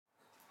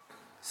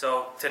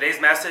So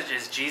today's message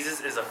is Jesus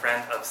is a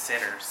friend of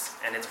sinners,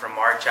 and it's from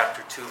Mark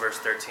chapter 2, verse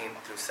 13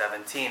 through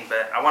 17.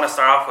 But I want to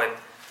start off with,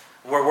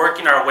 we're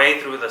working our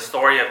way through the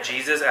story of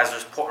Jesus as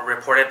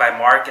reported by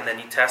Mark in the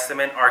New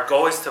Testament. Our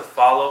goal is to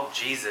follow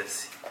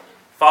Jesus,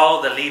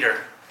 follow the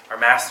leader, our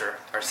master,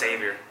 our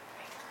savior.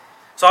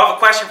 So I have a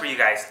question for you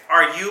guys.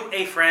 Are you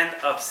a friend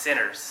of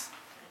sinners?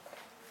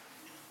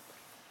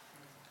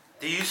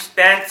 Do you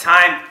spend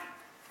time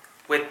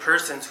with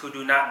persons who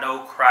do not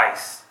know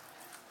Christ,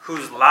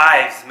 whose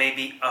lives may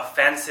be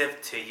offensive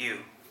to you,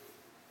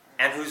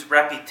 and whose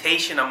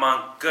reputation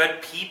among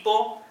good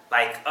people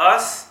like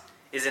us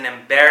is an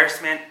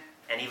embarrassment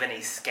and even a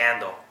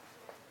scandal?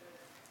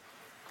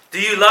 Do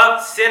you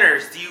love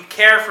sinners? Do you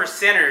care for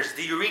sinners?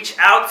 Do you reach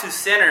out to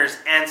sinners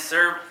and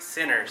serve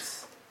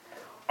sinners?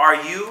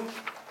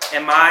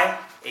 Am I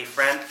a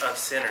friend of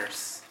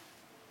sinners?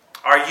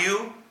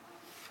 Am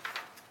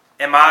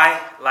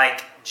I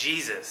like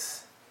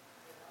Jesus?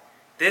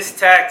 This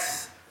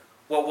text,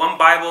 what one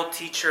Bible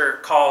teacher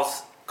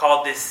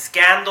called this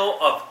scandal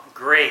of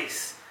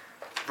grace,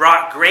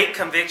 brought great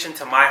conviction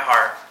to my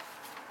heart.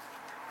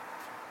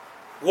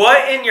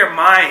 What in your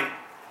mind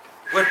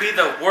would be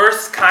the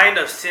worst kind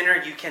of sinner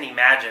you can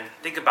imagine?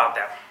 Think about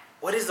that.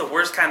 What is the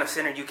worst kind of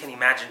sinner you can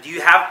imagine? Do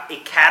you have a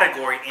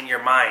category in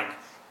your mind?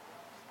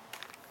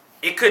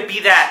 It could be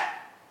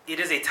that it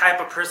is a type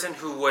of person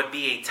who would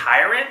be a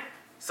tyrant,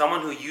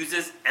 someone who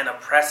uses and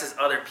oppresses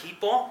other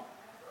people.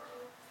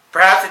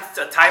 Perhaps it's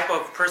a type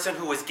of person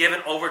who was given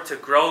over to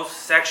gross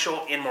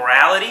sexual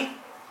immorality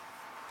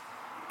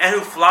and who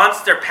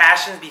flaunts their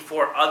passions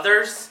before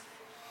others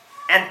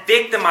and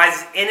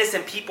victimizes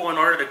innocent people in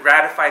order to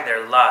gratify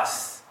their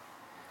lusts.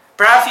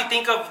 Perhaps you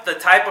think of the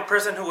type of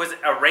person who is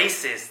a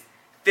racist,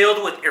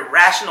 filled with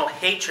irrational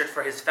hatred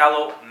for his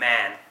fellow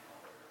man.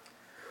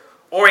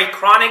 Or a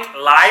chronic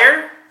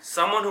liar,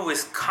 someone who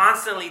is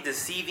constantly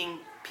deceiving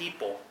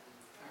people.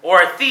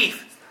 Or a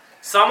thief,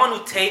 someone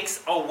who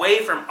takes away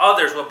from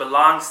others what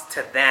belongs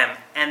to them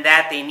and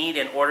that they need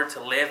in order to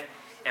live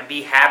and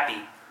be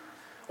happy.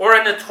 Or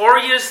a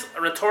notorious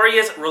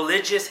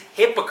religious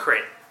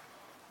hypocrite,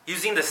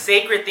 using the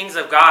sacred things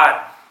of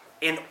God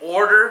in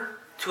order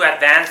to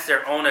advance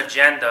their own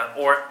agenda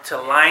or to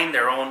line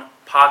their own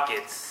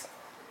pockets.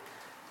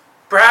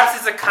 Perhaps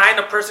it's a kind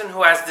of person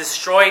who has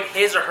destroyed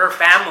his or her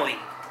family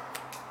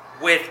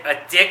with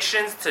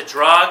addictions to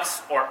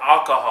drugs or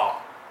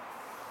alcohol.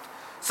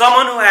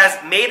 Someone who has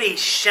made a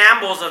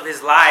shambles of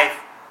his life,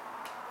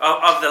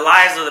 of the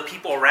lives of the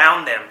people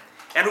around them,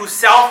 and who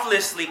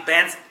selflessly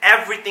bends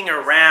everything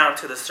around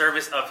to the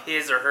service of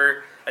his or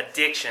her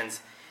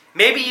addictions.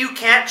 Maybe you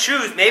can't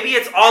choose. Maybe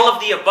it's all of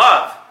the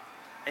above.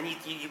 And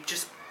you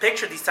just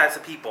picture these types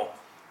of people.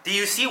 Do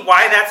you see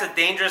why that's a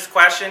dangerous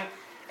question?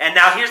 And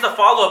now here's the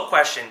follow-up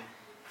question.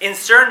 In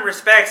certain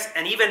respects,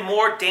 and even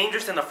more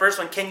dangerous than the first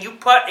one, can you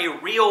put a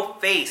real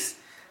face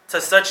to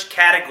such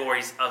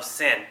categories of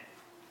sin?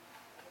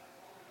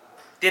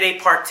 Did a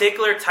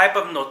particular type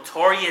of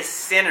notorious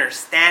sinner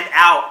stand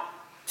out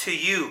to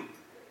you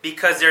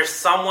because there's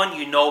someone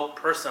you know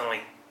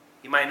personally?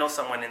 You might know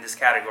someone in this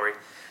category.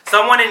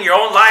 Someone in your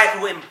own life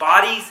who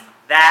embodies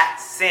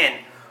that sin.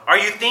 Are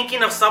you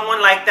thinking of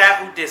someone like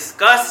that who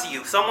disgusts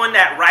you? Someone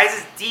that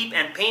rises deep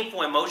and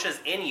painful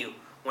emotions in you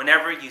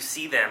whenever you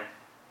see them?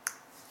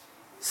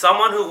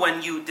 Someone who,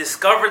 when you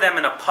discover them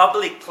in a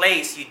public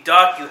place, you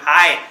duck, you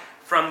hide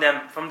from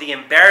them, from the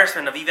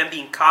embarrassment of even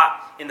being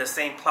caught in the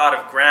same plot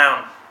of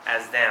ground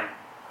as them.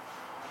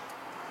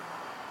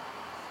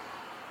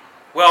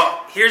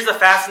 Well, here's the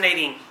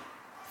fascinating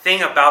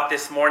thing about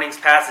this morning's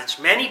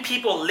passage. Many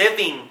people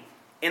living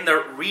in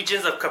the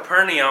regions of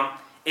Capernaum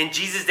in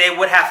Jesus' day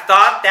would have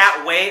thought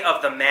that way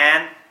of the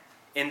man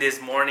in this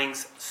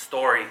morning's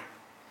story.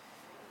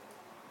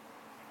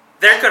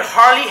 There could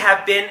hardly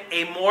have been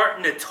a more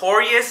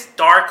notorious,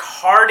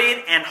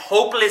 dark-hearted, and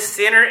hopeless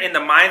sinner in the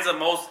minds of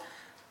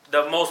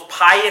the most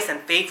pious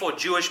and faithful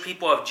Jewish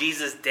people of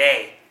Jesus'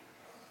 day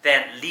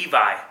than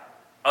Levi,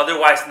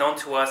 otherwise known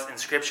to us in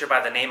Scripture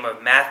by the name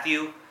of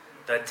Matthew,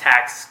 the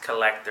tax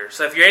collector.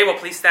 So if you're able,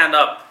 please stand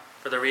up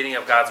for the reading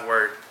of God's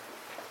Word.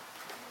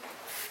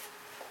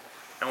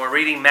 And we're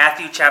reading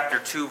Matthew chapter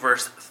 2,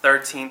 verse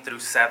 13 through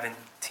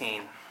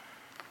 17.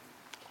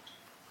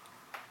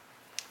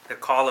 The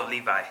call of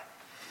Levi.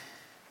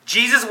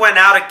 Jesus went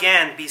out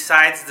again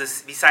beside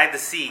the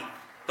sea.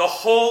 The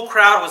whole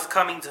crowd was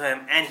coming to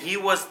him, and he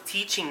was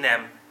teaching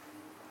them.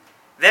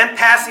 Then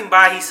passing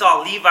by, he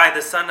saw Levi,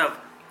 the son of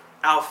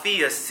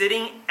Alphaeus,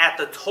 sitting at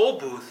the toll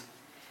booth.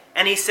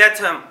 And he said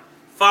to him,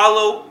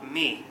 "Follow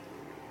me."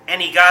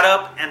 And he got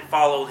up and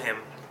followed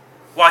him.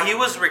 While he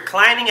was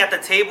reclining at the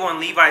table in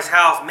Levi's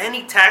house,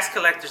 many tax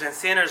collectors and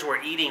sinners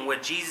were eating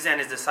with Jesus and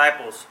his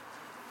disciples.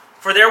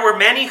 For there were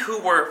many who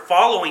were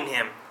following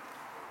him.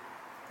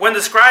 When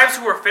the scribes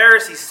who were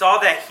Pharisees saw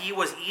that he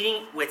was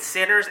eating with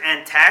sinners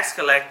and tax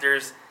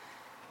collectors,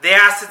 they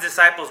asked his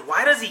disciples,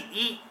 "Why does he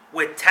eat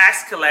with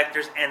tax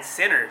collectors and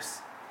sinners?"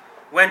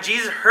 When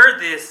Jesus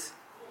heard this,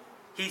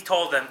 he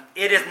told them,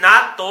 "It is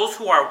not those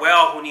who are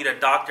well who need a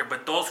doctor,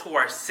 but those who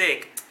are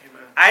sick.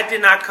 Amen. I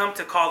did not come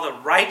to call the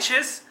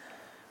righteous,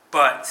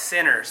 but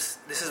sinners.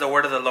 This is the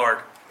word of the Lord.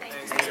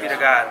 Thanks be to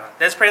God.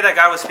 Let's pray that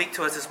God will speak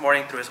to us this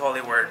morning through his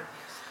holy word.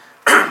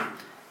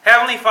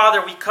 Heavenly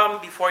Father, we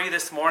come before you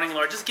this morning,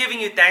 Lord, just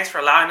giving you thanks for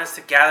allowing us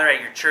to gather at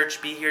your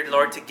church, be here,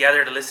 Lord,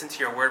 together to listen to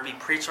your word, be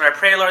preached. Lord, I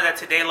pray, Lord, that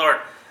today, Lord,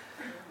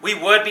 we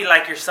would be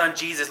like your son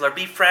Jesus, Lord,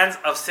 be friends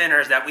of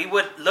sinners, that we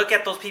would look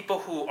at those people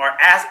who are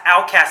as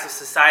outcasts of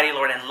society,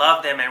 Lord, and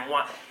love them and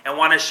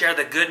want to share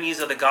the good news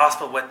of the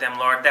gospel with them,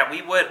 Lord, that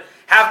we would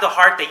have the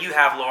heart that you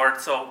have,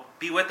 Lord. So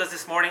be with us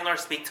this morning, Lord.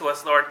 Speak to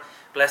us, Lord.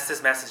 Bless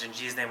this message. In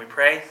Jesus' name we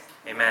pray.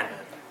 Amen.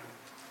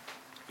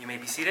 You may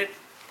be seated.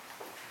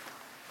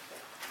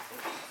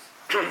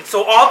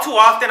 So all too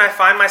often I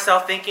find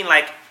myself thinking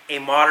like a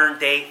modern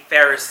day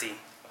Pharisee.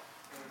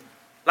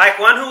 Like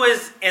one who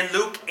is in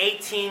Luke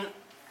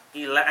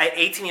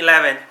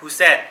 18:11 who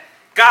said,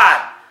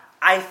 God,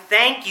 I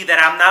thank you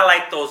that I'm not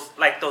like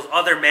those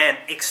other men,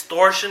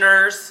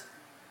 extortioners,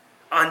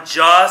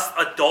 unjust,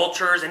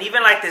 adulterers, and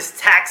even like this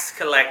tax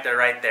collector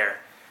right there.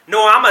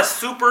 No, I'm a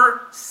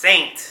super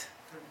saint.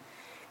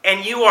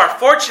 And you are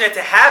fortunate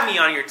to have me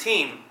on your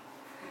team.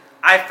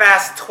 I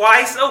fast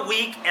twice a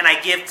week and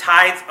I give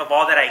tithes of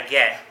all that I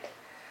get.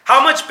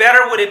 How much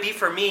better would it be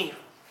for me,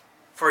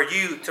 for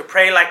you, to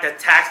pray like the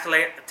tax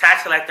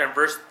collector in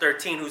verse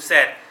 13 who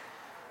said,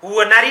 who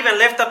would not even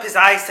lift up his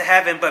eyes to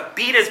heaven, but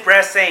beat his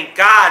breast, saying,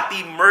 God,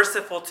 be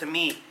merciful to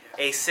me,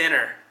 a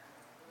sinner.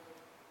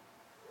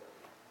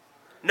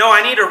 No,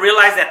 I need to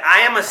realize that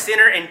I am a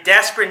sinner in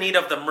desperate need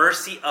of the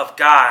mercy of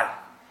God.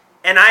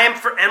 And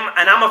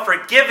I'm a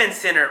forgiven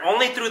sinner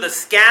only through the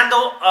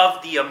scandal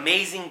of the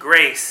amazing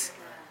grace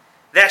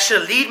that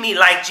should lead me,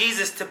 like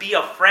Jesus, to be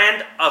a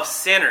friend of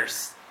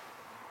sinners.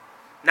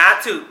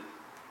 Not to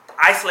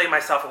isolate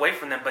myself away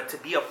from them, but to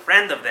be a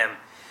friend of them.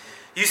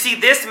 You see,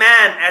 this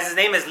man, as his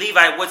name is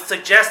Levi, would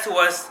suggest to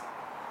us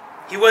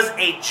he was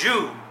a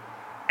Jew.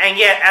 And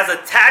yet, as a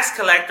tax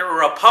collector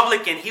or a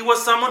publican, he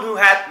was someone who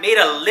had made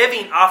a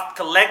living off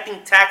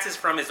collecting taxes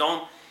from his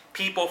own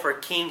people for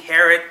King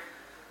Herod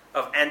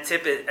of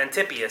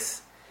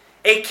Antipas,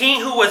 a king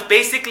who was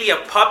basically a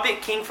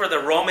puppet king for the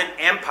Roman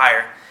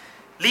Empire.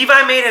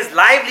 Levi made his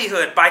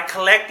livelihood by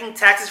collecting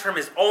taxes from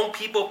his own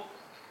people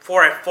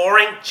for a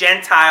foreign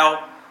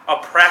Gentile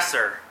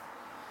oppressor.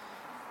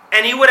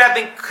 And he would have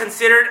been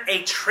considered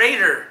a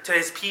traitor to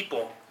his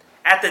people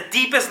at the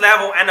deepest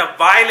level and a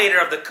violator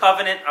of the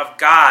covenant of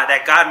God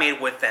that God made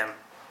with them.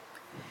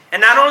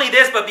 And not only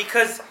this, but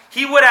because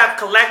he would have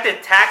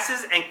collected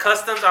taxes and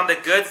customs on the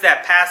goods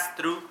that passed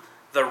through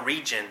the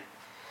region.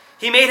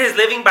 He made his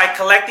living by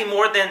collecting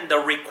more than the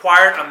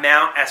required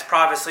amount as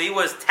profit, so he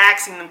was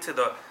taxing them to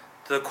the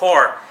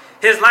core.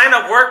 His line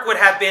of work would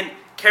have been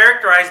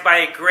characterized by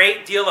a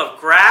great deal of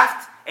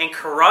graft and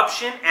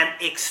corruption and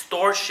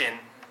extortion.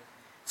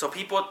 So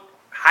people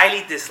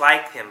highly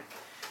disliked him.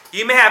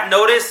 You may have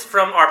noticed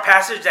from our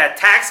passage that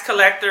tax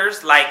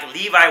collectors like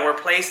Levi were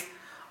placed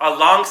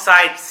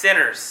alongside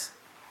sinners.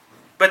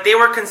 But they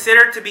were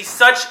considered to be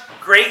such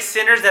great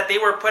sinners that they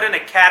were put in a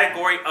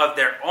category of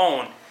their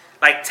own.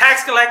 Like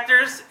tax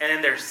collectors and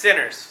then there's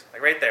sinners.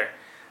 Like right there.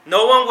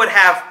 No one would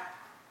have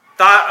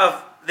thought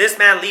of this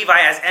man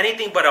Levi as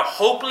anything but a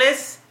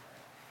hopeless,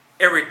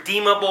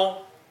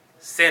 irredeemable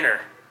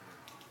sinner.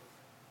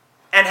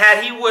 And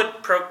had he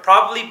would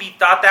probably be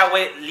thought that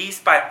way, at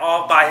least by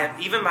him,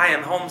 even by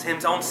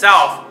his own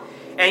self.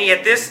 And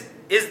yet this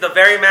is the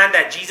very man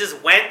that Jesus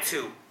went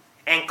to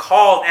and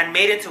called and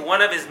made into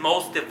one of his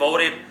most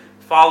devoted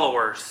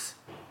followers.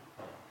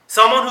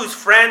 Someone whose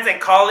friends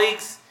and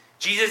colleagues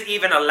Jesus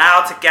even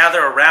allowed to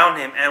gather around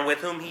him and with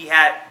whom he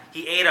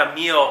ate a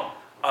meal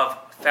of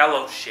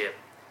fellowship.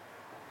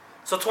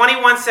 So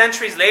 21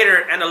 centuries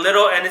later, and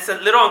it's a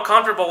little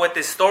uncomfortable with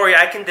this story,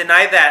 I can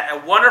deny that.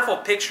 A wonderful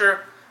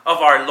picture of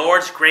our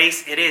Lord's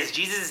grace it is.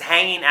 Jesus is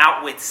hanging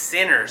out with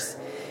sinners.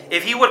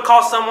 If he would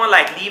call someone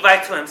like Levi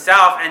to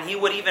himself, and he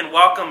would even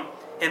welcome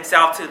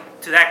himself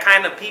to that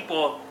kind of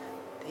people,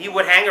 he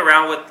would hang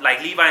around with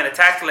like Levi and the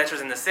tax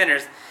collectors and the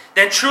sinners,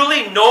 then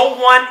truly no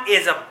one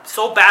is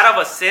so bad of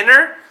a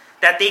sinner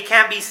that they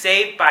can't be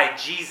saved by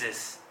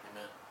Jesus.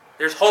 Amen.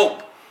 There's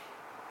hope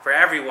for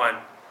everyone.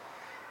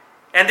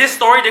 And this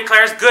story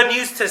declares good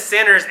news to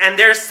sinners, and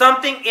there's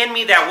something in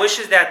me that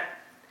wishes that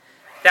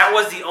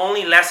was the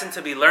only lesson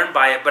to be learned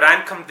by it. But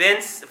I'm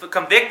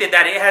convicted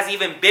that it has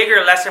even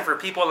bigger lesson for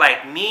people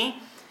like me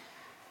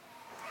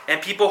and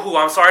people who,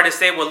 I'm sorry to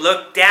say, will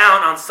look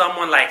down on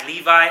someone like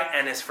Levi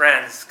and his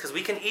friends. Because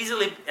we can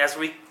easily, as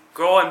we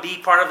grow and be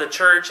part of the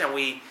church and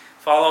we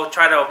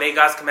try to obey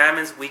God's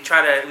commandments, we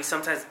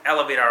sometimes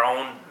elevate our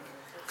own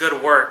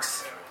good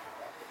works.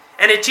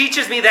 And it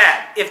teaches me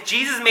that if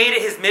Jesus made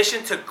it his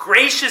mission to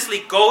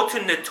graciously go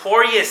to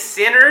notorious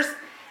sinners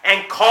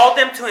and call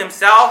them to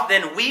himself,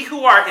 then we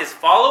who are his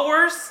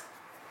followers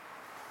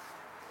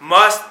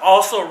must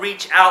also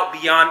reach out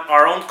beyond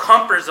our own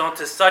comfort zone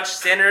to such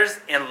sinners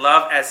in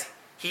love as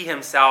he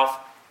himself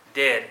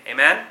did.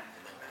 Amen?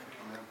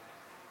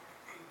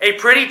 A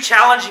pretty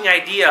challenging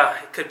idea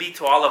it could be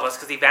to all of us,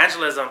 because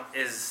evangelism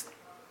is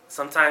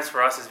sometimes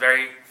for us is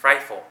very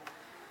frightful.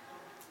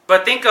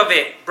 But think of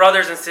it,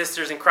 brothers and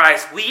sisters in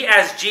Christ. We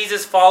as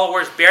Jesus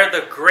followers bear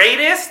the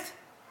greatest,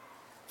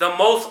 the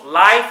most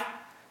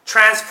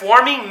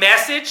life-transforming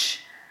message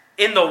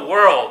in the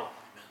world.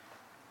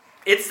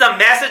 It's the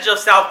message of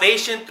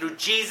salvation through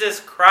Jesus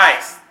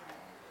Christ.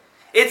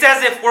 It's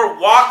as if we're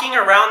walking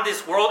around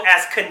this world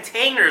as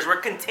containers. We're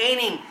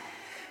containing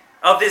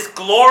of this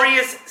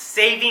glorious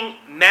saving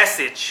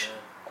message.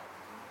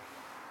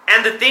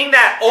 And the thing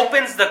that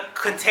opens the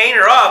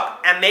container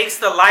up and makes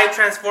the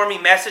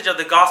life-transforming message of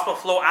the gospel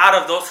flow out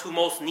of those who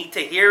most need to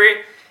hear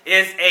it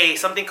is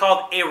something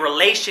called a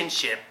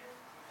relationship.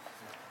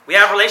 We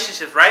have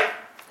relationships, right?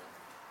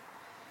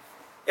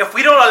 If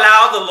we don't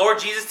allow the Lord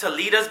Jesus to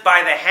lead us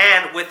by the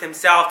hand with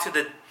himself to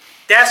the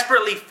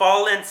desperately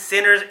fallen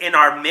sinners in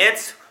our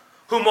midst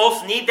who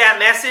most need that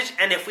message,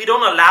 and if we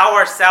don't allow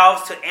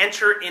ourselves to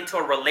enter into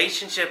a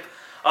relationship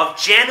of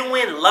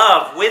genuine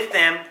love with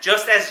them,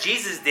 just as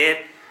Jesus did,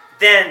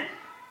 then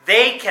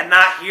they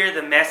cannot hear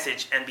the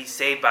message and be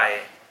saved by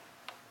it.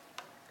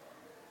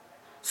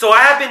 So I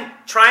have been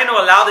trying to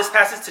allow this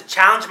passage to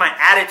challenge my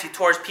attitude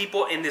towards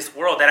people in this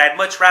world that I'd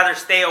much rather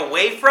stay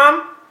away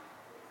from.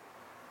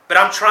 But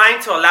I'm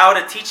trying to allow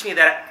it to teach me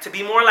that to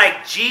be more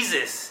like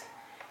Jesus.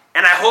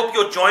 And I hope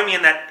you'll join me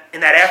in that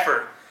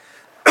effort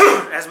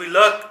as we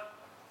look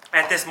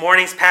at this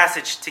morning's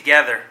passage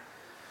together.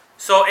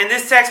 So in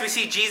this text we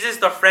see Jesus,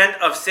 the friend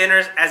of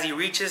sinners, as he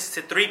reaches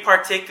to three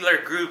particular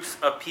groups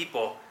of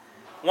people.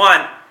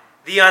 1,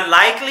 the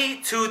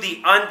unlikely. 2,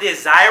 the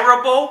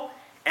undesirable.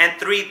 And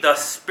 3, the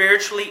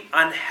spiritually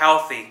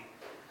unhealthy.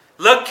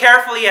 Look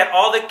carefully at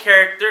all the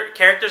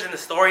characters in the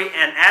story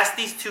and ask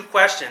these two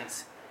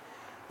questions.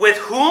 With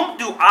whom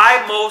do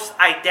I most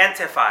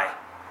identify?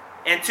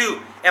 And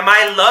 2, am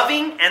I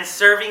loving and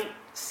serving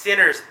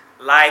sinners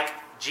like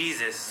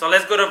Jesus? So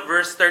let's go to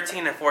verse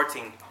 13 and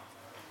 14.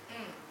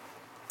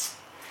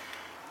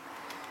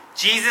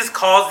 Jesus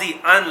calls the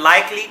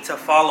unlikely to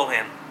follow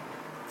him.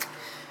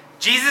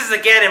 Jesus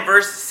again in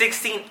verse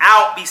 16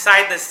 out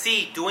beside the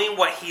sea doing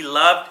what he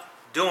loved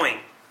doing.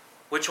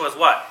 Which was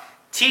what?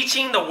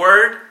 Teaching the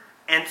word,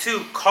 and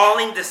 2,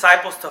 calling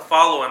disciples to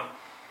follow him.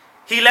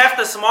 He left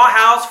the small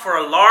house for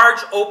a large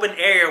open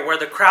area where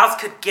the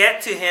crowds could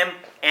get to him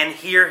and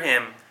hear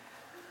him.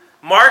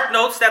 Mark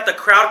notes that the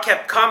crowd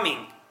kept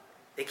coming.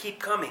 They keep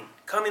coming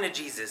to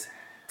Jesus,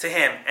 to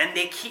him. And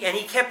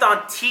he kept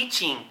on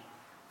teaching,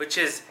 which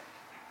is,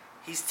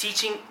 he's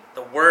teaching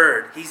the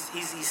word.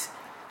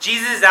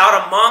 Jesus is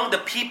out among the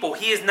people.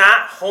 He is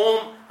not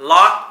home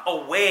locked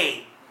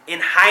away in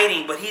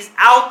hiding, but he's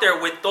out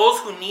there with those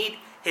who need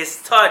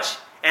his touch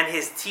and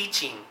his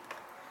teaching.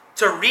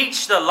 To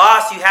reach the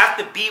lost, you have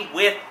to be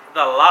with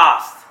the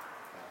lost.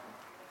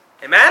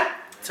 Amen?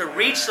 To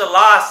reach the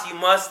lost, you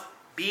must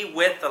be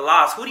with the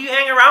lost. Who do you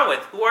hang around with?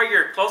 Who are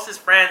your closest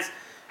friends,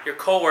 your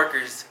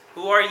co-workers?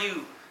 Who are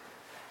you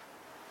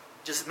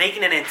just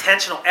making an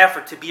intentional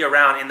effort to be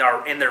around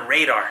in their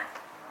radar?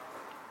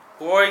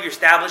 Who are you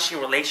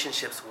establishing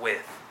relationships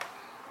with?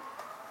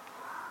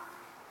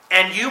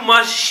 And you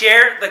must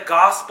share the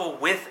gospel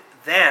with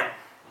them.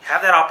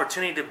 Have that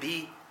opportunity to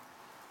be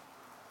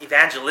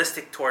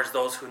evangelistic towards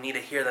those who need to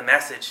hear the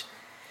message.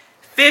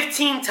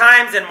 15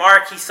 times in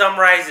Mark, he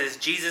summarizes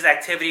Jesus'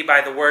 activity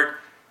by the word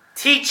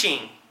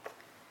teaching.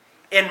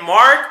 In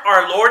Mark,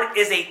 our Lord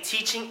is a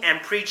teaching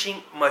and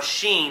preaching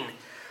machine.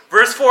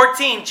 Verse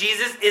 14,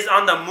 Jesus is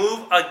on the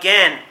move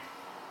again.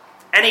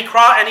 And he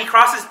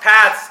crosses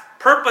paths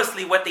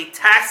purposely with a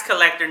tax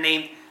collector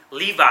named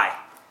Levi.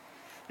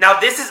 Now,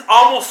 this is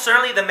almost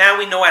certainly the man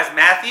we know as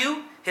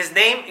Matthew. His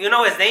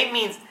name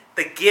means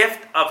the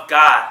gift of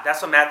God.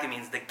 That's what Matthew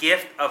means, the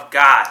gift of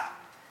God.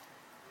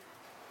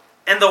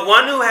 And the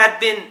one who had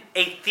been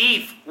a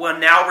thief will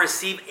now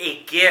receive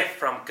a gift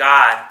from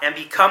God and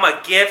become a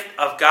gift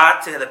of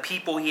God to the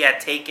people he had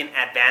taken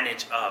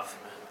advantage of.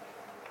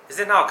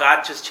 Isn't how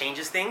God just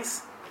changes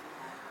things?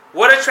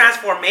 What a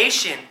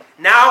transformation.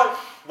 Now,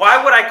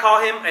 why would I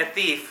call him a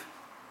thief?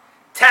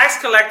 Tax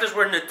collectors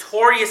were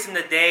notorious in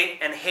the day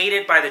and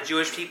hated by the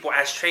Jewish people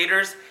as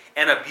traitors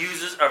and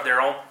abusers of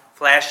their own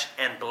flesh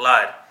and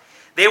blood.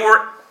 They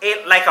were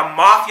like a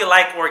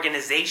mafia-like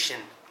organization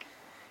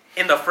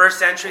in the first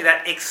century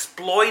that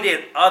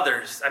exploited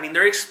others. I mean,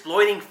 they're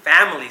exploiting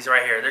families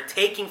right here. They're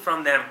taking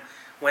from them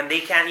when they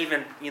can't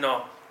even,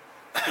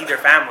 feed their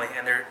family,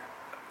 and they're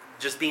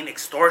just being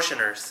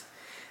extortioners.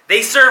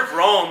 They served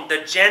Rome,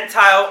 the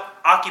Gentile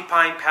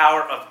occupying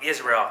power of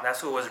Israel.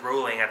 That's who was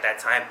ruling at that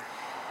time.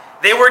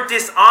 They were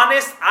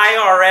dishonest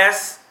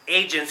IRS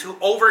agents who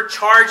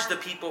overcharged the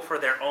people for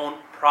their own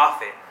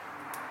profit.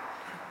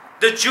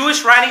 The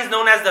Jewish writings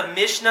known as the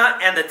Mishnah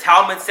and the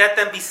Talmud set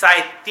them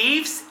beside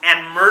thieves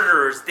and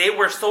murderers. They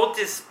were so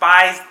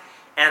despised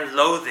and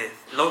loathed.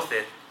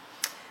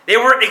 They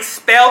were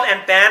expelled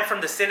and banned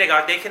from the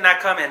synagogue. They could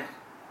not come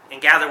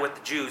and gather with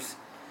the Jews.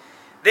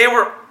 They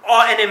were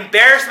an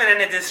embarrassment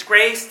and a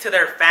disgrace to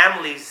their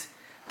families.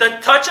 The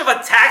touch of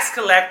a tax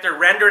collector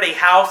rendered a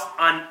house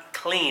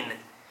unclean.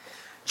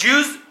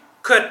 Jews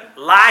could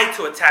lie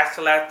to a tax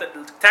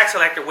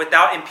collector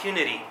without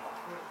impunity.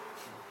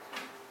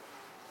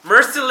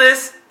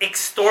 Merciless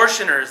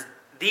extortioners,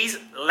 these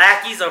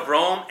lackeys of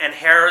Rome and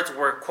Herods,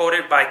 were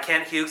quoted by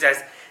Kent Hughes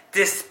as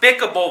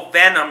despicable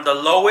venom, the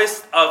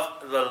lowest of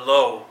the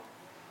low.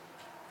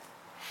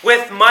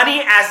 With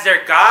money as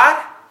their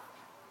god,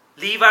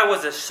 Levi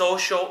was a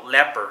social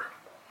leper.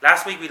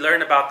 Last week we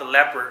learned about the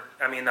leper.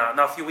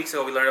 A few weeks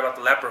ago we learned about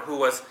the leper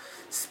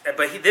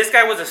this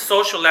guy was a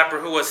social leper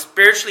who was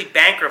spiritually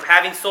bankrupt,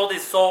 having sold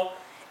his soul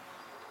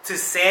to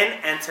sin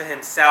and to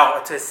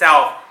himself.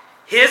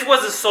 His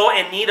was a soul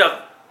in need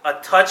of a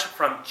touch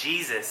from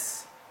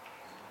Jesus.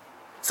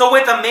 So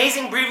with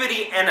amazing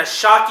brevity and a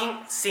shocking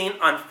scene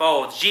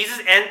unfolds.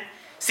 Jesus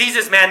sees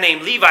this man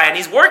named Levi, and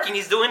he's working,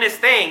 he's doing his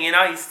thing,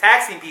 he's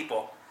taxing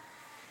people.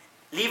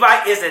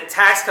 Levi is a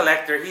tax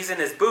collector, he's in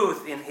his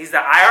booth, and he's the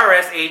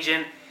IRS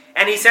agent,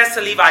 and he says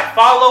to Levi,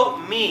 "Follow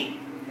me."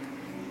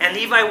 And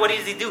Levi, what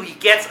does he do? He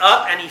gets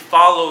up and he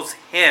follows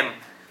him.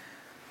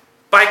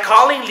 By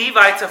calling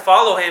Levi to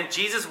follow him,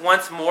 Jesus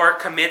once more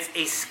commits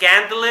a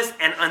scandalous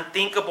and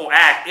unthinkable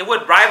act. It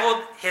would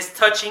rival his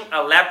touching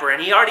a leper,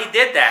 and he already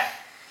did that.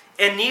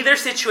 In neither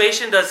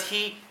situation does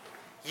he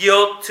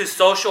yield to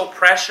social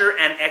pressure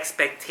and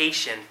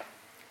expectation.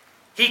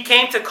 He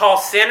came to call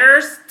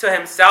sinners to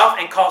himself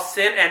and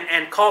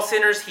call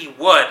sinners he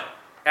would.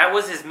 That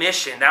was his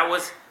mission. That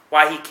was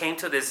why he came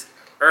to this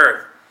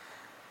earth.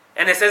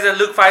 And it says in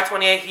Luke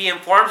 5:28, he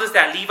informs us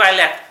that Levi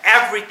left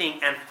everything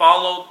and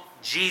followed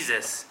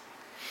Jesus.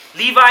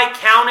 Levi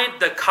counted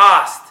the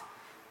cost.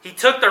 He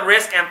took the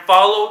risk and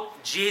followed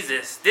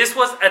Jesus. This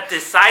was a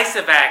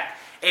decisive act,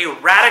 a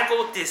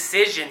radical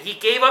decision. He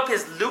gave up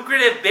his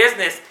lucrative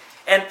business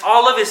and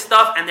all of his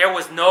stuff, and there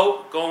was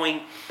no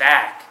going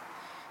back.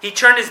 He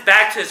turned his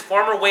back to his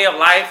former way of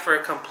life for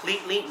a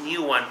completely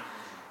new one.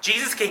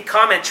 Jesus can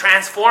come and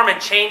transform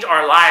and change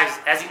our lives.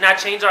 Has he not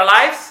changed our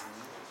lives?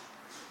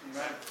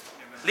 Amen.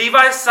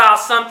 Levi saw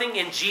something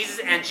in Jesus,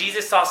 and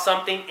Jesus saw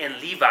something in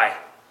Levi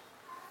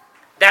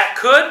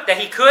that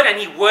he could and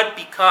he would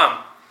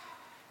become.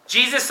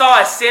 Jesus saw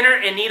a sinner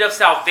in need of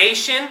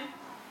salvation,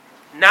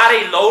 not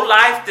a low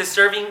life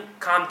deserving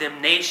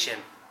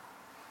condemnation.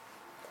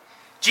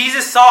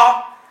 Jesus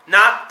saw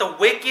not the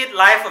wicked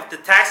life of the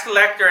tax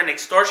collector and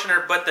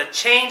extortioner, but the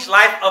changed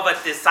life of a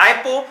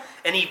disciple,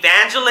 an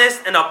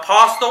evangelist, an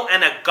apostle,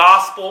 and a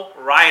gospel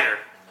writer.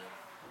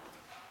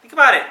 Think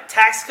about it.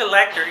 Tax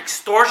collector,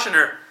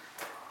 extortioner,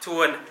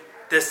 to a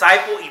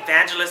disciple,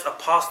 evangelist,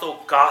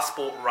 apostle,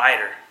 gospel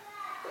writer.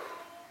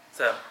 It's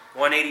a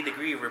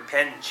 180-degree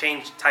repent and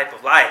change type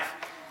of life.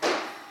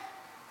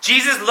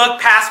 Jesus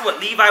looked past what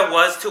Levi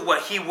was to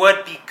what he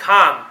would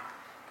become.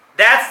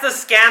 That's the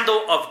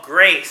scandal of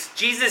grace.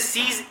 Jesus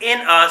sees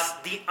in us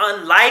the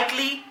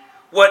unlikely,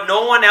 what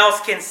no one else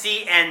can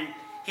see, and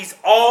he's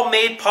all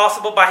made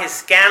possible by his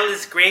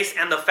scandalous grace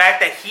and the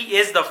fact that he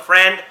is the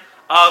friend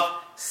of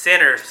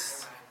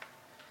sinners.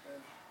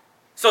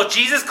 So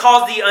Jesus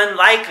calls the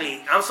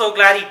unlikely. I'm so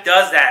glad he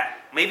does that.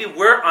 Maybe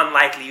we're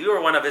unlikely. We were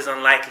one of his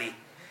unlikely.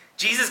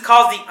 Jesus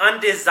calls the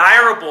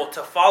undesirable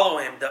to follow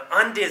him. The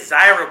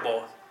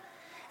undesirable.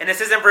 And it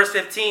says in verse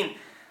 15,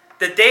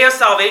 the day of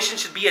salvation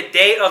should be a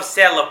day of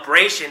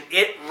celebration.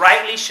 It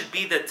rightly should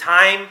be the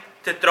time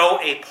to throw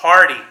a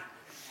party.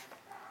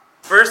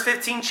 Verse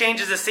 15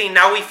 changes the scene.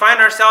 Now we find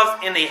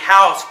ourselves in a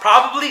house,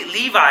 probably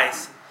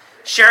Levi's,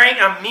 sharing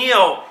a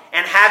meal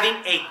and having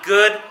a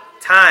good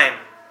time.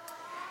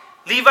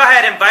 Levi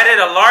had invited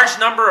a large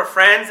number of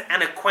friends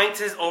and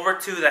acquaintances over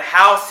to the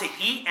house to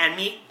eat and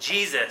meet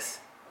Jesus.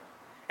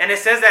 And it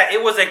says that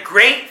it was a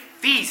great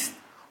feast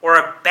or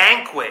a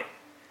banquet.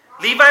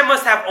 Levi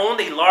must have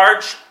owned a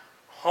large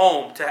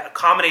home to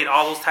accommodate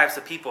all those types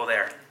of people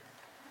there.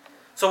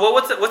 So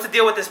what's the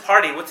deal with this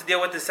party? What's the deal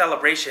with this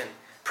celebration?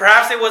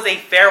 Perhaps it was a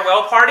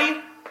farewell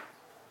party.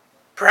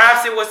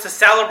 Perhaps it was to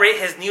celebrate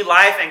his new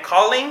life and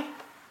calling.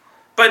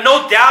 But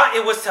no doubt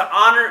it was to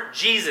honor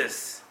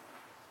Jesus.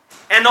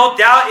 And no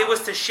doubt it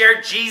was to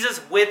share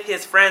Jesus with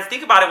his friends.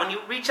 Think about it. When you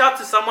reach out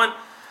to someone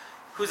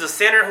who's a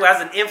sinner, who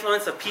has an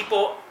influence of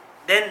people,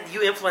 then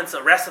you influence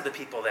the rest of the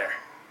people there.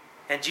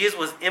 And Jesus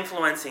was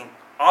influencing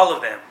all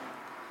of them.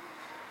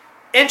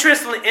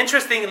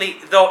 Interestingly,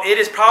 though, it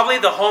is probably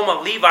the home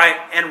of Levi,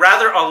 and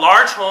rather a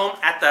large home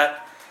at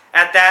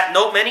that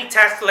note, many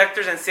tax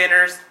collectors and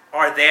sinners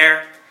are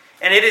there.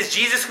 And it is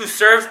Jesus who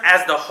serves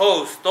as the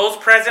host. Those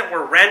present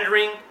were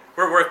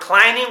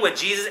reclining with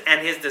Jesus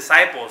and his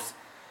disciples.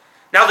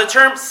 Now, the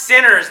term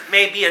sinners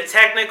may be a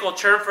technical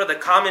term for the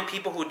common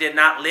people who did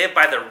not live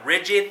by the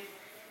rigid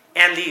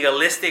and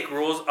legalistic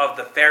rules of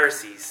the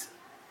Pharisees.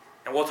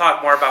 And we'll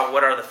talk more about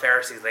what are the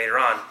Pharisees later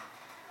on.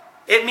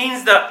 It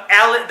means the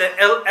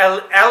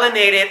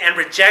alienated and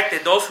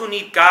rejected, those who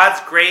need God's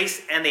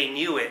grace and they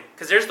knew it.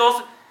 Because there's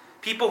those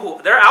people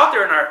who, they're out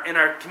there in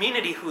our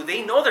community who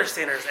they know they're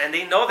sinners and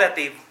they know that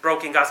they've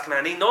broken God's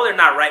command. They know they're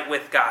not right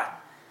with God.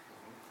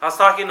 I was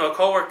talking to a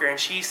coworker and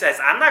she says,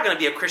 I'm not going to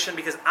be a Christian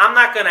because I'm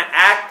not going to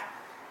act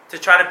to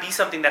try to be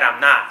something that I'm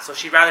not. So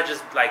she'd rather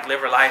just like live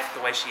her life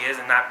the way she is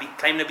and not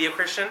claim to be a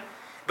Christian.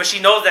 But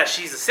she knows that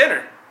she's a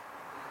sinner.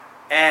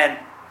 And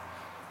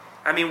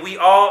I mean, we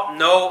all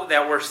know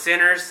that we're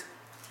sinners,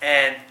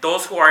 and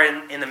those who are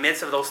in the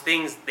midst of those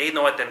things, they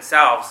know it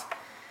themselves.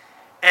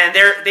 And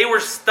they were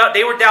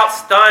doubt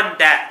stunned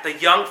that the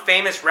young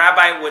famous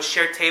rabbi would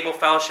share table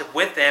fellowship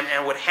with them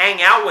and would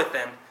hang out with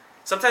them.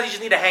 Sometimes you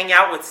just need to hang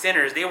out with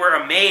sinners. They were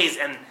amazed,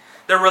 and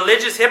the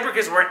religious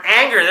hypocrites were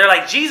angry. They're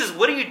like, Jesus,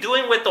 what are you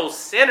doing with those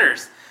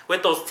sinners,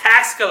 with those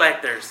tax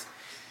collectors?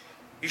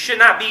 You should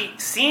not be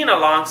seen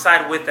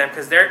alongside with them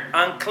because they're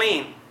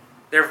unclean.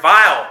 They're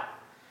vile.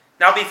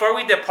 Now, before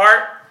we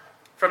depart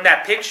from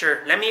that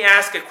picture, let me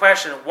ask a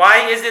question.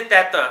 Why is it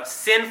that the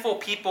sinful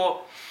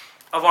people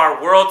of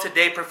our world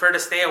today prefer to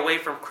stay away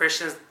from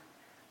Christians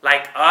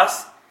like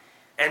us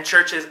and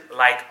churches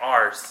like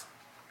ours?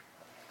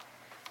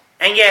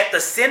 And yet, the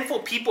sinful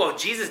people of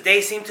Jesus'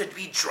 day seem to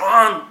be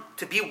drawn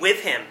to be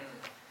with him.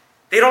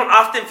 They don't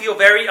often feel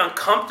very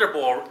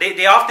uncomfortable.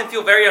 They often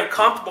feel very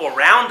uncomfortable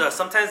around us.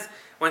 Sometimes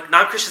when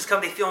non-Christians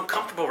come, they feel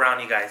uncomfortable around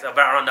you guys,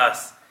 around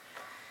us.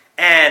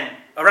 And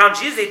around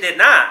Jesus, they did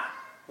not.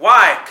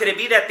 Why? Could it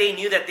be that they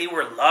knew that they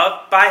were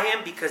loved by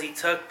him because he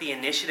took the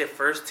initiative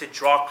first to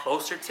draw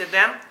closer to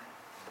them?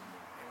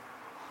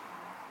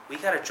 We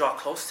got to draw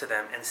close to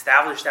them and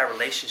establish that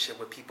relationship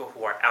with people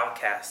who are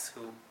outcasts,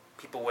 who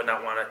people would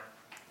not want to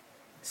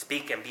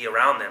speak and be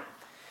around them.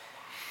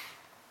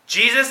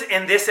 Jesus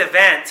in this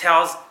event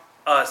tells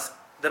us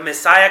the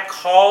Messiah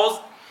calls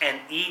and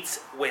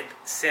eats with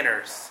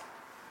sinners,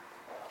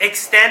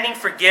 extending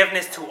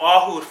forgiveness to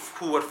all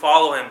who would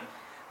follow him.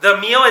 The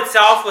meal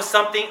itself was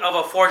something of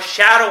a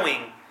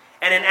foreshadowing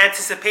and an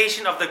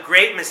anticipation of the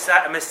great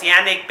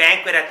messianic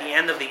banquet at the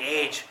end of the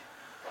age,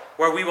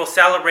 where we will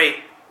celebrate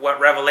what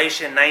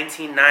Revelation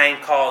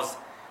 19:9 calls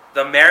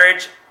the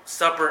marriage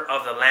supper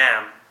of the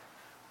Lamb,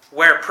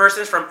 where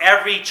persons from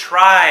every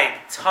tribe,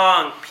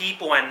 tongue,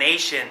 people, and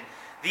nation,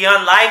 the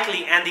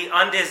unlikely and the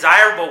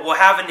undesirable, will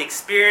have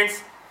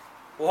experienced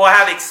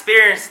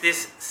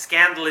this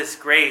scandalous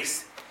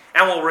grace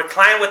and will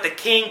recline with the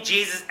King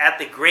Jesus at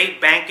the great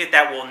banquet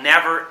that will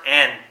never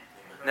end.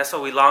 And that's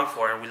what we long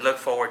for and we look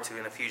forward to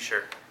in the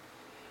future.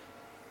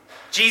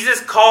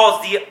 Jesus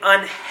calls the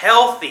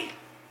unhealthy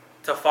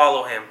to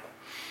follow him.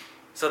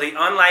 So the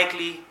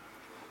unlikely,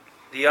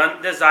 the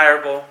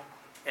undesirable,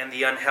 and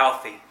the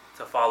unhealthy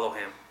to follow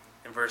him.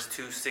 In verse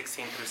 2,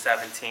 16 through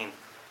 17.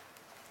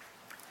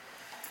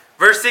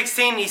 Verse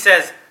 16, he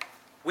says,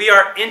 we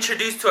are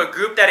introduced to a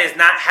group that is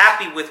not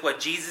happy with what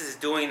Jesus is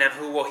doing and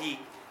who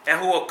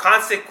will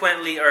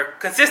consequently or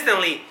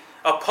consistently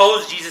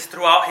oppose Jesus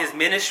throughout his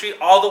ministry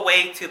all the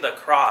way to the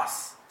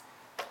cross.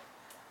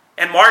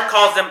 And Mark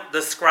calls them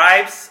the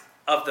scribes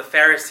of the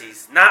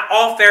Pharisees. Not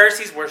all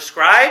Pharisees were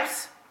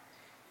scribes,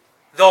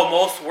 though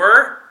most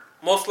were.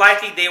 Most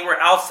likely they were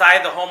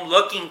outside the home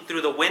looking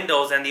through the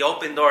windows and the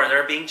open door.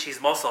 They're being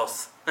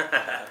chismosos.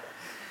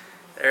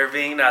 They're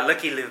being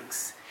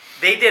looky-loos.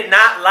 They did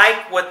not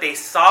like what they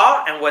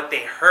saw and what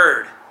they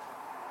heard.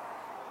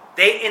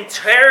 They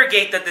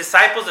interrogate the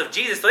disciples of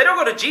Jesus. So they don't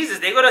go to Jesus.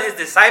 They go to his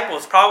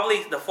disciples,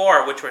 probably the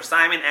four, which were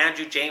Simon,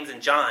 Andrew, James,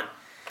 and John,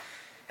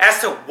 as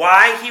to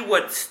why he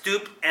would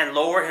stoop and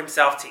lower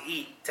himself to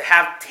eat, to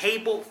have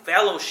table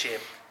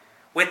fellowship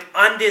with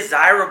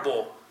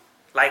undesirable,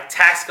 like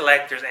tax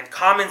collectors and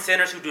common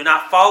sinners who do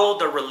not follow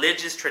the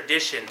religious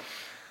tradition,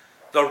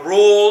 the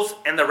rules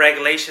and the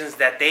regulations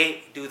that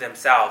they do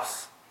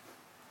themselves.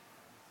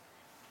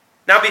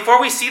 Now, before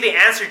we see the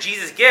answer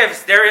Jesus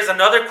gives, there is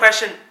another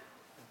question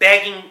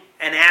begging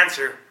an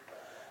answer.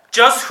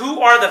 Just who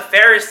are the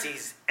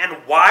Pharisees, and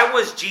why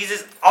was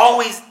Jesus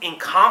always in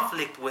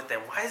conflict with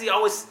them? Why is he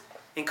always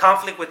in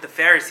conflict with the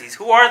Pharisees?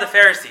 Who are the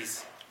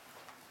Pharisees?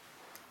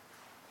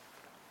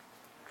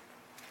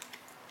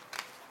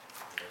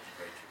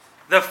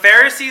 The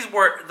Pharisees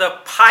were the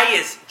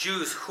pious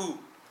Jews who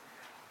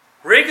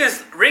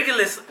rigorously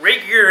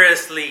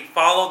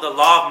followed the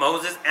law of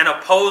Moses and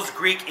opposed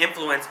Greek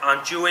influence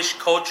on Jewish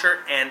culture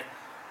and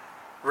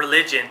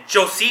religion.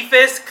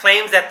 Josephus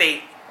claims that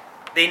they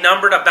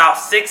numbered about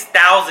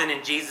 6,000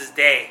 in Jesus'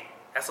 day.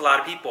 That's a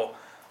lot of people.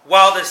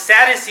 While the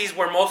Sadducees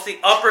were mostly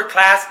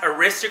upper-class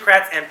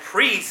aristocrats and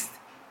priests,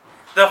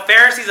 the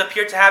Pharisees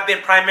appear to have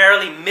been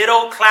primarily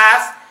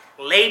middle-class,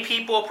 lay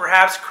people,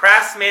 perhaps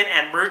craftsmen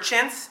and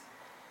merchants.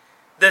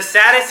 The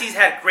Sadducees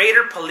had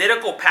greater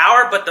political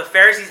power, but the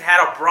Pharisees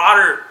had a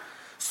broader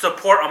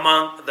support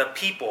among the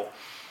people.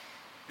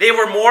 They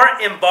were more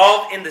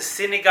involved in the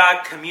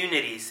synagogue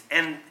communities,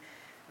 and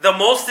the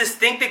most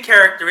distinctive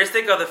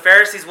characteristic of the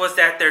Pharisees was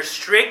that their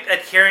strict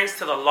adherence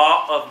to the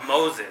law of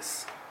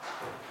Moses.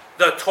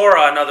 The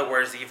Torah, in other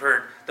words, you've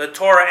heard. The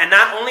Torah, and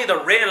not only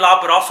the written law,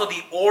 but also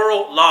the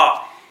oral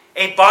law.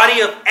 A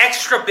body of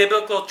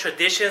extra-biblical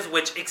traditions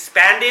which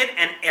expanded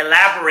and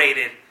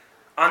elaborated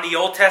on the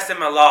Old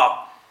Testament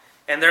law.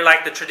 And they're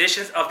like the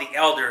traditions of the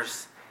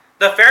elders.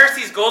 The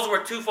Pharisees' goals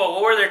were twofold.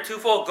 What were their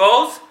twofold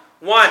goals?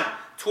 One,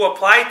 to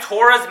apply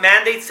Torah's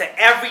mandates to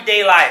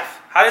everyday life.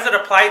 How does it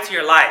apply to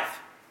your life?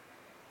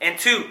 And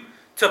 2,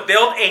 to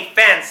build a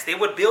fence. They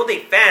would build a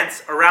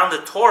fence around the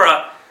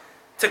Torah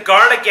to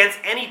guard against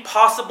any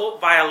possible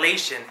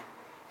violation.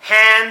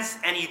 Hands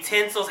and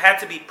utensils had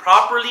to be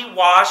properly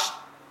washed.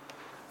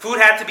 Food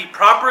had to be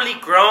properly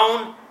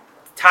grown,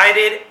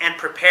 tidied, and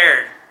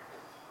prepared.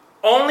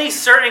 Only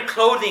certain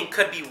clothing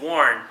could be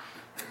worn.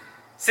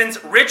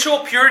 Since ritual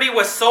purity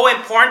was so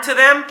important to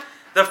them,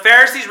 the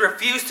Pharisees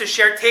refused to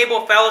share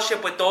table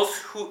fellowship with those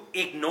who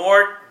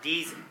ignored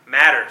these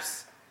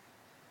matters.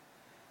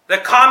 The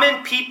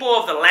common people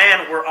of the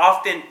land were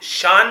often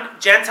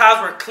shunned.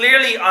 Gentiles were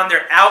clearly on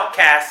their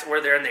outcasts,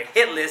 or they're in their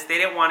hit list. They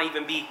didn't want to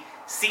even be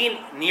seen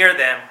near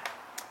them.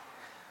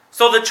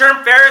 So the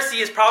term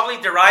Pharisee is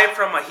probably derived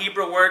from a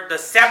Hebrew word, the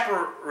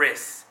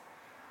separatists,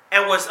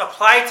 and was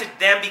applied to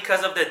them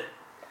because of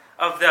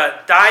the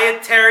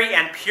dietary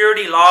and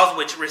purity laws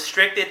which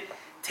restricted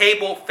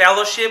table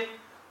fellowship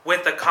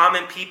with the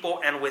common people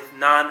and with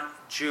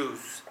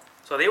non-Jews.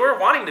 So they were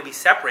wanting to be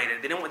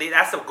separated.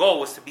 That's the goal,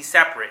 was to be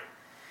separate.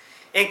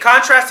 In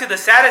contrast to the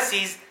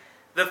Sadducees,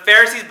 the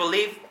Pharisees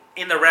believed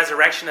in the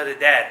resurrection of the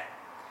dead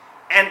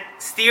and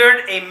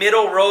steered a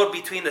middle road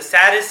between the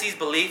Sadducees'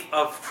 belief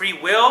of free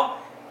will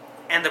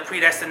and the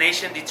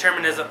predestination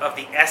determinism of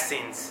the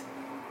Essenes.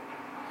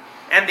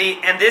 And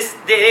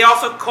they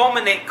also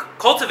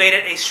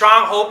cultivated a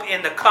strong hope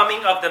in the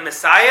coming of the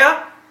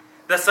Messiah,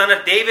 the son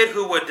of David,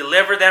 who would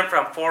deliver them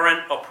from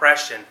foreign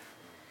oppression.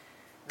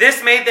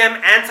 This made them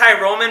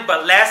anti-Roman,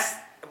 but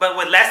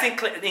with less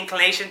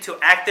inclination to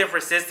active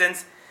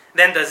resistance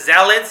than the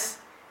Zealots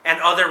and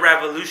other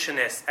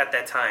revolutionists at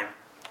that time.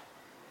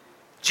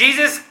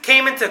 Jesus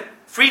came into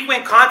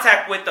frequent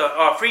conflict with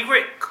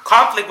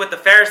the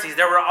Pharisees.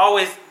 They were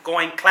always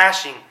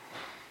clashing.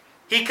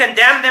 He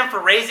condemned them for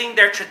raising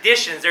their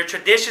traditions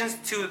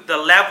to the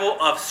level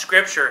of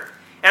Scripture,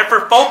 and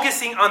for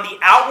focusing on the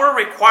outward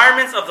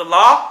requirements of the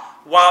law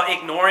while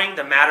ignoring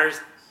the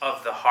matters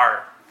of the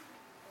heart.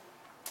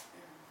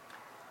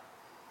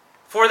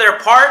 For their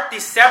part, the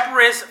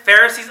separatist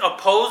Pharisees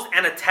opposed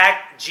and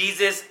attacked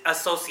Jesus'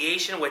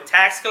 association with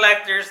tax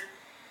collectors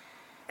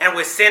and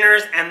with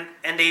sinners, and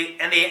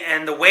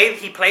the way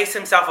he placed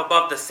himself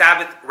above the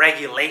Sabbath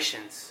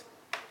regulations.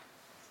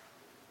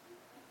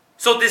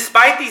 So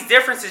despite these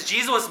differences,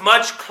 Jesus was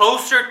much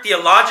closer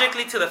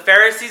theologically to the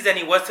Pharisees than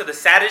he was to the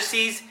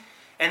Sadducees,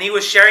 and he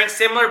was sharing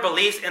similar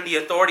beliefs in the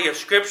authority of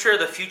Scripture,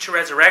 the future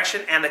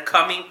resurrection, and the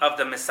coming of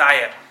the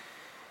Messiah.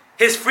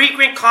 His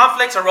frequent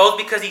conflicts arose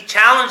because he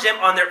challenged them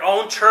on their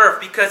own turf,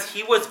 because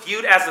he was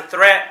viewed as a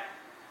threat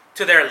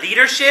to their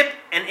leadership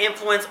and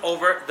influence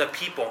over the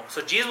people.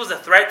 So Jesus was a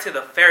threat to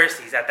the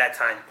Pharisees at that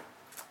time.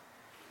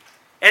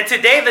 And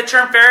today the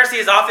term Pharisee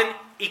is often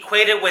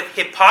equated with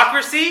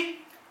hypocrisy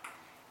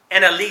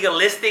and a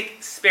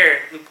legalistic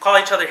spirit. We call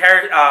each other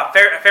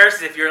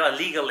Pharisees if you're a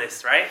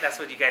legalist, right? That's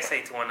what you guys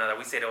say to one another.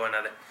 We say to one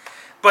another.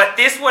 But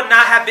this would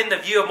not have been the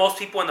view of most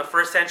people in the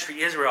first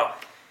century Israel.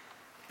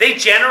 They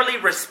generally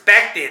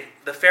respected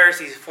the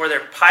Pharisees for their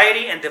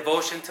piety and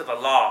devotion to the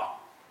law,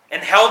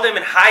 and held them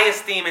in high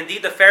esteem.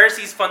 Indeed, the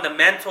Pharisees'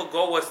 fundamental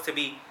goal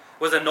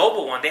was a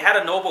noble one. They had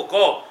a noble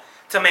goal: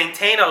 to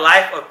maintain a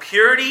life of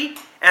purity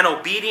and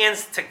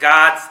obedience to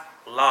God's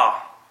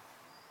law.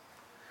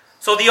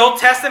 So the Old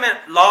Testament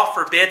law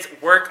forbids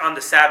work on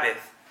the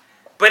Sabbath,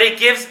 but it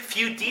gives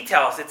few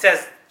details. It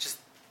says, just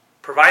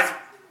provides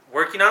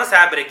working on the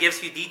Sabbath, but it gives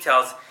few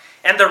details.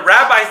 And the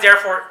rabbis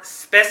therefore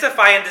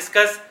specify and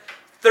discuss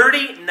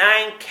 39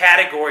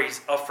 categories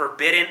of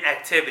forbidden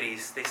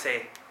activities, they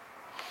say,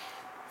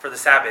 for the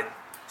Sabbath.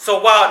 So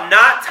while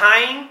knot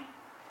tying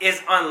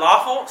is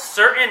unlawful,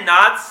 certain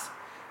knots,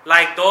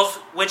 like those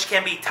which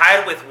can be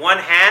tied with one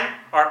hand,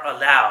 are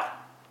allowed.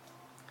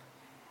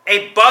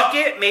 A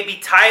bucket may be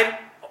tied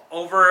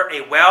over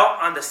a well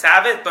on the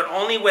Sabbath, but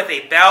only with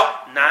a belt,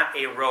 not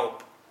a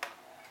rope.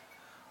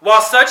 While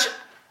such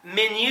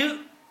minute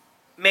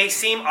may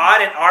seem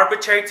odd and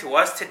arbitrary to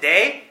us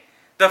today,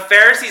 the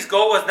Pharisees'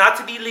 goal was not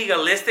to be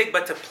legalistic,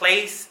 but to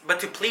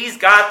please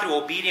God through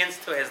obedience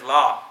to His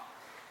law.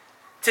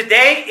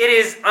 Today, it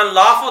is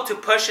unlawful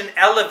to push an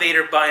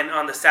elevator button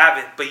on the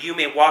Sabbath, but you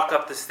may walk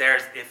up the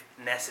stairs if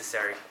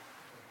necessary.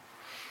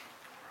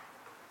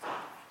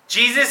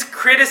 Jesus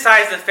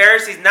criticized the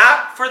Pharisees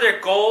not for their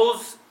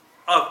goals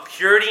of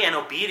purity and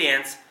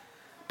obedience,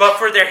 but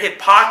for their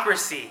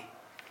hypocrisy.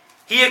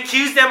 He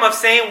accused them of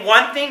saying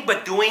one thing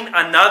but doing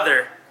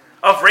another,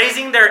 of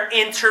raising their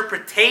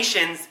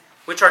interpretations,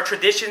 which are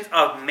traditions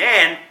of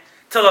men,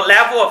 to the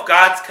level of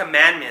God's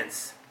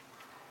commandments,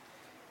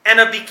 and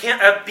of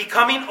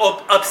becoming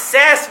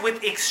obsessed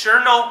with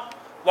external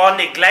while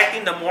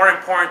neglecting the more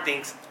important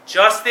things: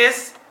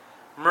 justice,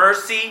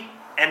 mercy,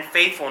 and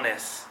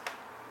faithfulness.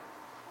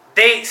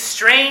 They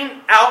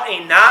strain out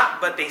a gnat,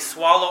 but they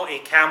swallow a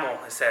camel,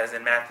 it says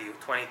in Matthew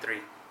 23.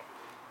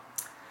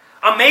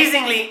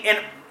 Amazingly, in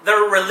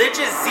their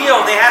religious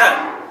zeal, they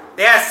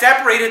had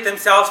separated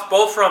themselves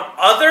both from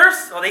others.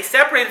 So they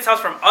separated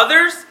themselves from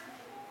others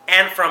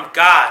and from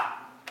God.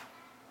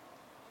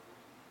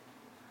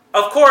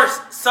 Of course,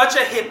 such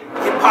a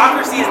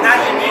hypocrisy is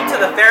not unique to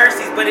the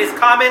Pharisees, but is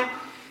common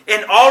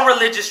in all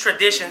religious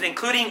traditions,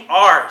 including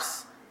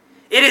ours.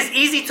 It is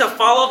easy to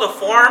follow the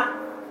form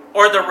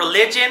or the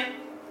religion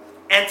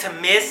and to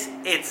miss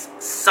its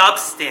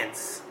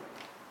substance.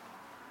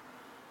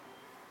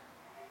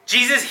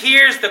 Jesus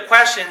hears the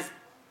questions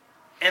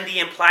and the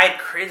implied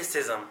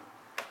criticism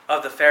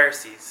of the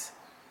Pharisees.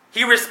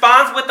 He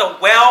responds with a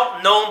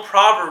well-known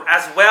proverb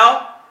as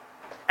well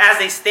as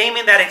a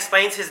statement that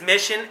explains his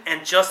mission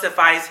and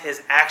justifies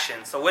his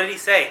actions. So what did he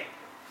say?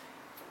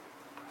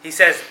 He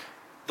says,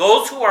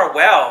 those who are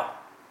well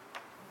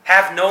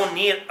have no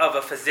need of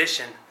a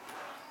physician,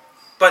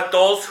 but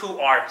those who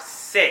are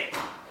sick.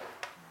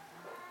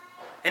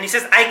 And he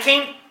says, I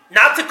came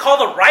not to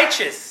call the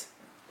righteous,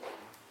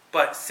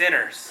 but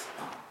sinners.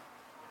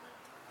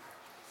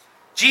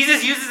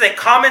 Jesus uses a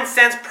common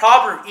sense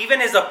proverb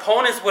even his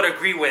opponents would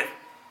agree with.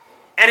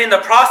 And in the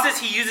process,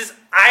 he uses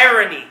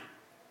irony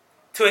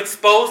to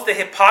expose the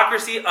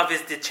hypocrisy of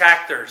his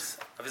detractors,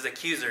 of his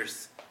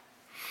accusers.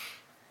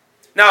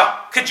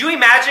 Now, could you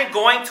imagine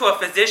going to a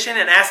physician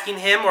and asking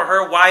him or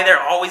her why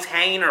they're always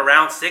hanging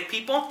around sick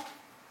people?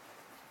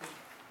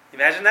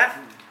 Imagine that?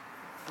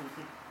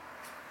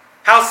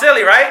 How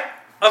silly, right?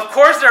 Of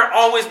course they're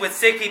always with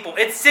sick people.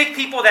 It's sick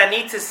people that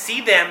need to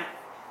see them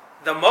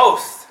the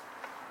most.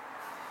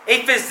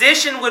 A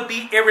physician would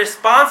be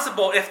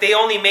irresponsible if they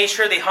only made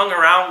sure they hung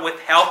around with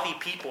healthy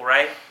people,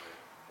 right?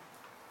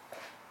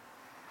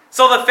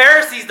 So the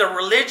Pharisees, the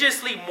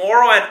religiously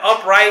moral and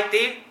upright,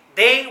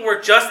 they were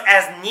just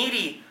as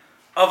needy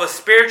of a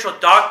spiritual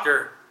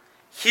doctor,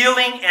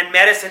 healing and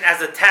medicine as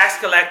the tax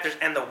collectors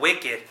and the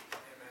wicked.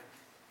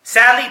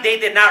 Sadly, they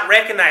did not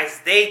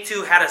recognize they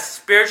too had a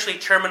spiritually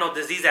terminal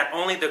disease that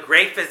only the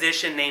great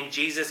physician named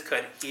Jesus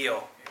could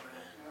heal.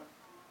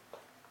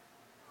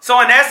 So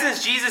in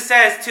essence, Jesus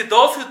says, to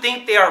those who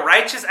think they are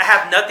righteous, I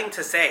have nothing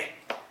to say.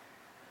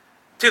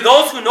 To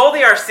those who know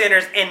they are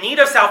sinners in need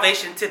of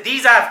salvation, to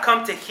these I have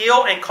come to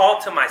heal and call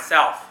to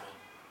myself.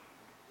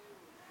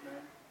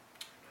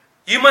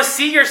 You must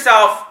see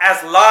yourself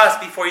as lost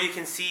before you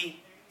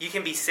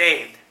can be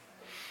saved.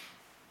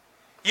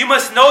 You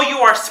must know you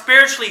are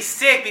spiritually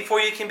sick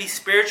before you can be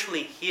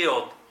spiritually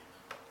healed.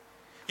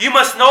 You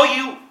must know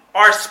you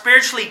are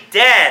spiritually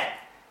dead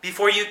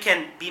before you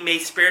can be made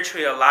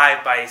spiritually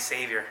alive by a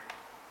Savior.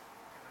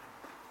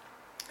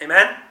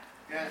 Amen?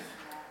 Yes.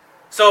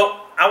 So,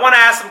 I want to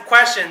ask some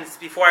questions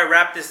before I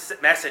wrap this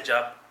message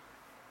up.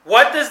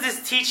 What does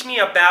this teach me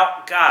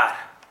about God?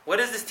 What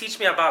does this teach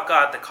me about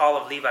God? The call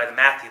of Levi, the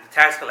Matthew, the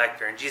tax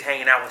collector, and Jesus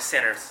hanging out with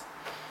sinners.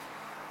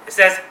 It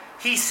says,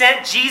 He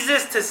sent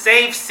Jesus to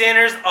save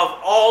sinners of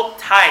all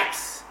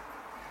types.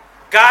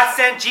 God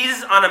sent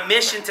Jesus on a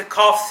mission to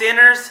call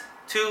sinners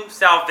to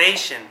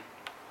salvation.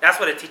 That's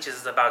what it teaches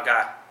us about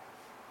God.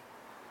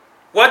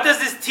 What does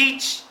this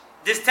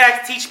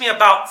text teach me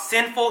about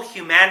sinful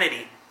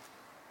humanity?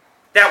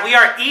 That we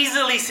are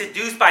easily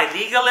seduced by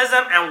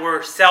legalism and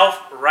we're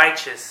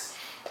self-righteous.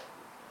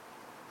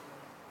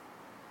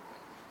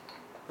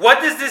 What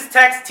does this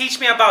text teach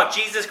me about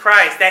Jesus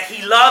Christ? That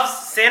He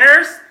loves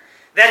sinners,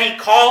 that He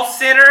calls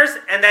sinners,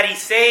 and that He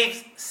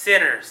saves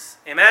sinners.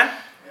 Amen?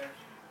 Yeah.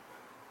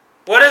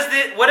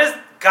 What does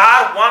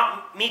God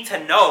want me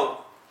to know?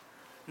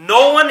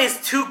 No one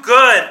is too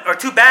good or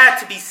too bad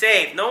to be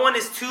saved. No one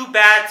is too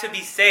bad to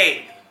be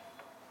saved.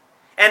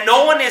 And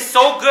no one is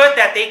so good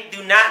that they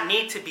do not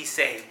need to be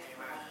saved.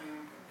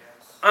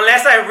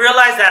 Unless I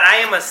realize that I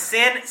am a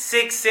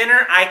sick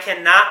sinner, I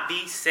cannot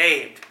be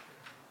saved.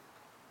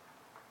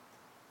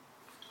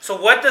 So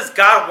what does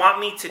God want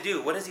me to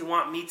do? What does He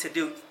want me to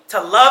do?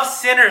 To love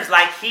sinners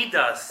like He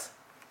does.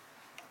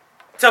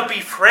 To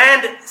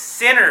befriend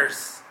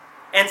sinners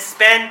and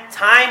spend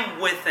time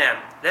with them.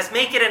 Let's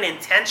make it an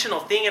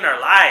intentional thing in our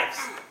lives.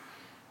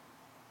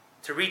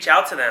 To reach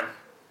out to them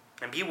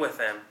and be with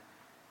them.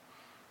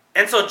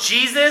 And so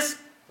Jesus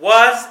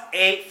was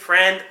a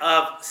friend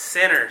of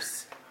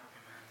sinners.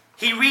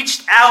 He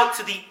reached out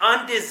to the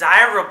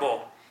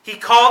undesirable. He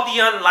called the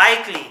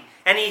unlikely.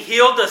 And He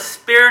healed the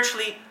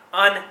spiritually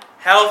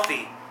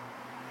unhealthy.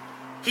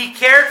 He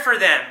cared for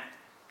them.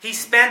 He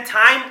spent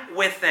time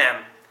with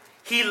them.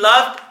 He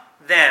loved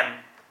them.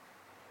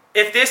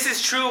 If this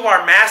is true of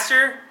our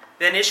Master,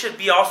 then it should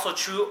be also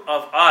true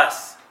of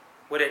us.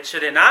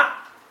 Should it not?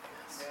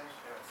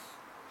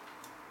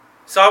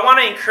 So I want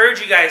to encourage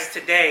you guys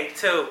today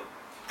to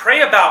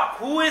pray about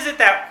who is it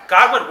that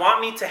God would want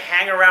me to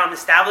hang around,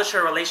 establish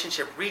a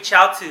relationship, reach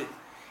out to.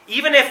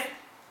 Even if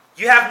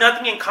you have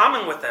nothing in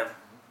common with them.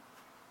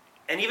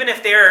 And even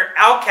if they're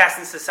outcasts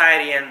in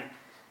society and,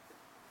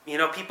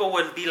 people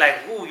would be like,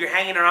 ooh, you're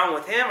hanging around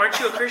with him? Aren't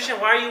you a Christian?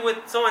 Why are you with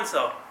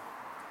so-and-so?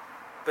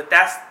 But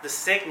that's the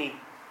sick need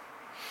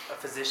a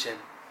physician.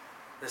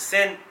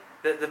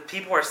 The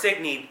people who are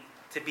sick need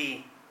to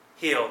be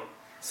healed.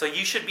 So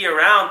you should be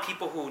around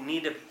people who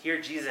need to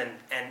hear Jesus,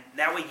 and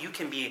that way you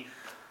can be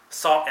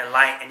salt and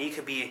light, and you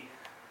could be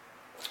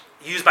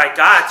used by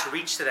God to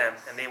reach to them,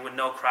 and they would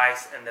know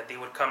Christ, and that they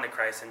would come to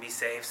Christ and be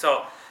saved.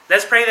 So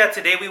let's pray that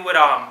today we would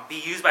be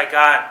used by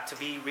God to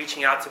be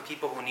reaching out to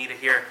people who need to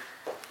hear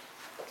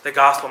the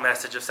gospel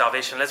message of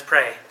salvation. Let's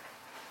pray.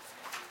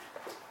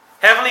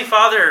 Heavenly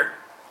Father,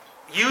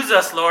 use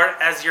us, Lord,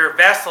 as your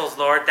vessels,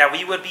 Lord, that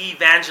we would be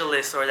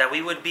evangelists, or that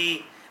we would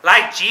be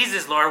like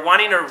Jesus, Lord,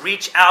 wanting to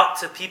reach out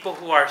to people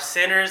who are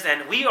sinners,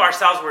 and we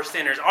ourselves were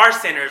sinners, are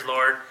sinners,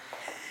 Lord.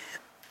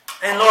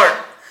 And Lord,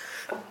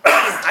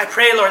 I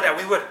pray, Lord, that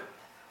we would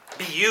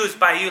be used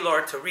by you,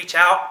 Lord, to reach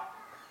out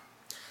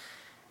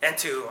and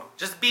to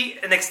just be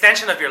an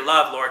extension of your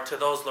love, Lord, to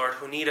those, Lord,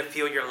 who need to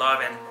feel your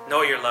love and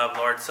know your love,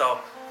 Lord. So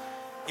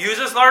use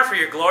us, Lord, for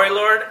your glory,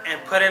 Lord,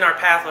 and put in our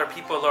path, Lord,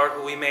 people, Lord,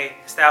 who we may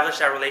establish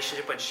that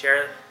relationship and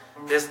share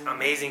this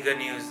amazing good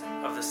news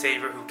of the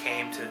Savior who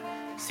came to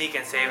seek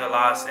and save the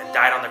lost and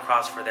died on the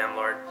cross for them,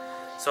 Lord.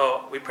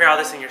 So we pray all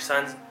this in your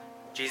Son's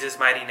Jesus'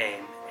 mighty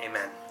name.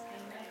 Amen.